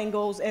my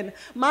tangles, and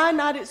my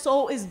knotted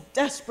soul is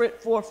desperate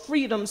for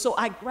freedom. So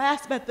I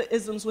grasp at the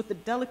isms with the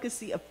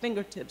delicacy of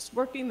fingertips,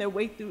 working their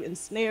way through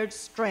ensnared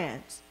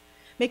strands,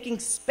 making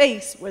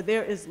space where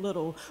there is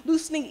little,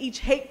 loosening each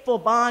hateful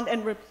bond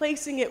and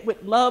replacing it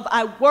with love.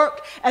 I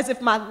work as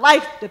if my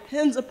life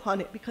depends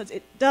upon it, because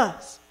it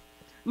does.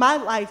 My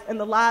life and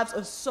the lives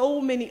of so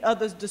many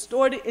others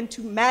distorted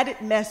into matted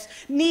mess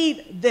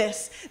need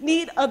this,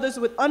 need others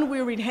with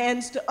unwearied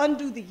hands to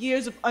undo the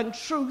years of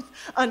untruth,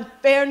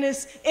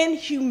 unfairness,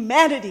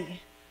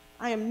 inhumanity.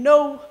 I am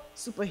no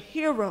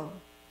superhero.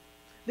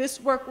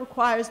 This work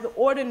requires the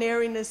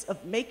ordinariness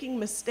of making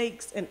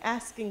mistakes and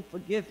asking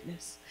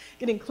forgiveness,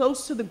 getting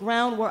close to the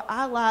ground where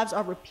our lives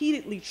are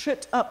repeatedly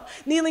tripped up,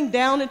 kneeling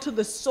down into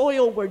the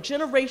soil where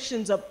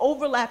generations of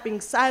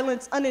overlapping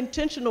silence,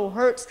 unintentional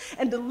hurts,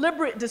 and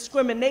deliberate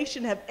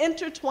discrimination have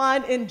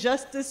intertwined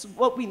injustice,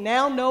 what we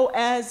now know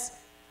as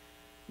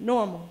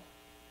normal.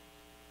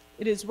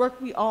 It is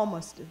work we all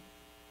must do.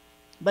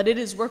 But it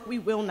is work we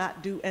will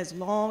not do as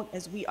long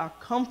as we are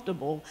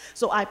comfortable.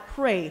 So I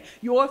pray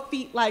your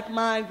feet like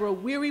mine grow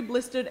weary,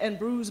 blistered, and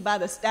bruised by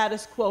the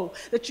status quo,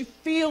 that you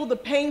feel the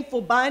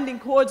painful binding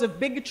cords of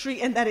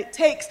bigotry, and that it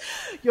takes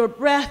your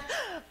breath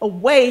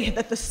away,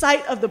 that the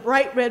sight of the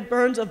bright red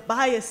burns of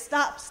bias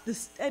stops the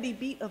steady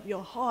beat of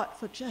your heart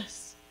for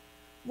just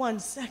 1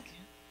 second.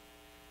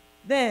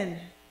 Then,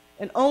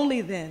 and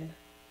only then,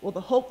 will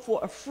the hope for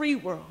a free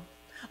world,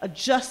 a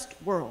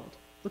just world,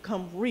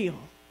 become real.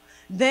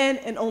 Then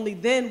and only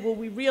then will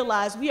we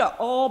realize we are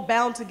all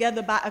bound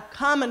together by a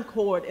common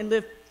cord and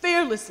live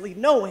fearlessly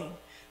knowing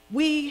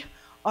we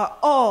are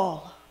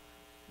all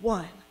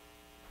one.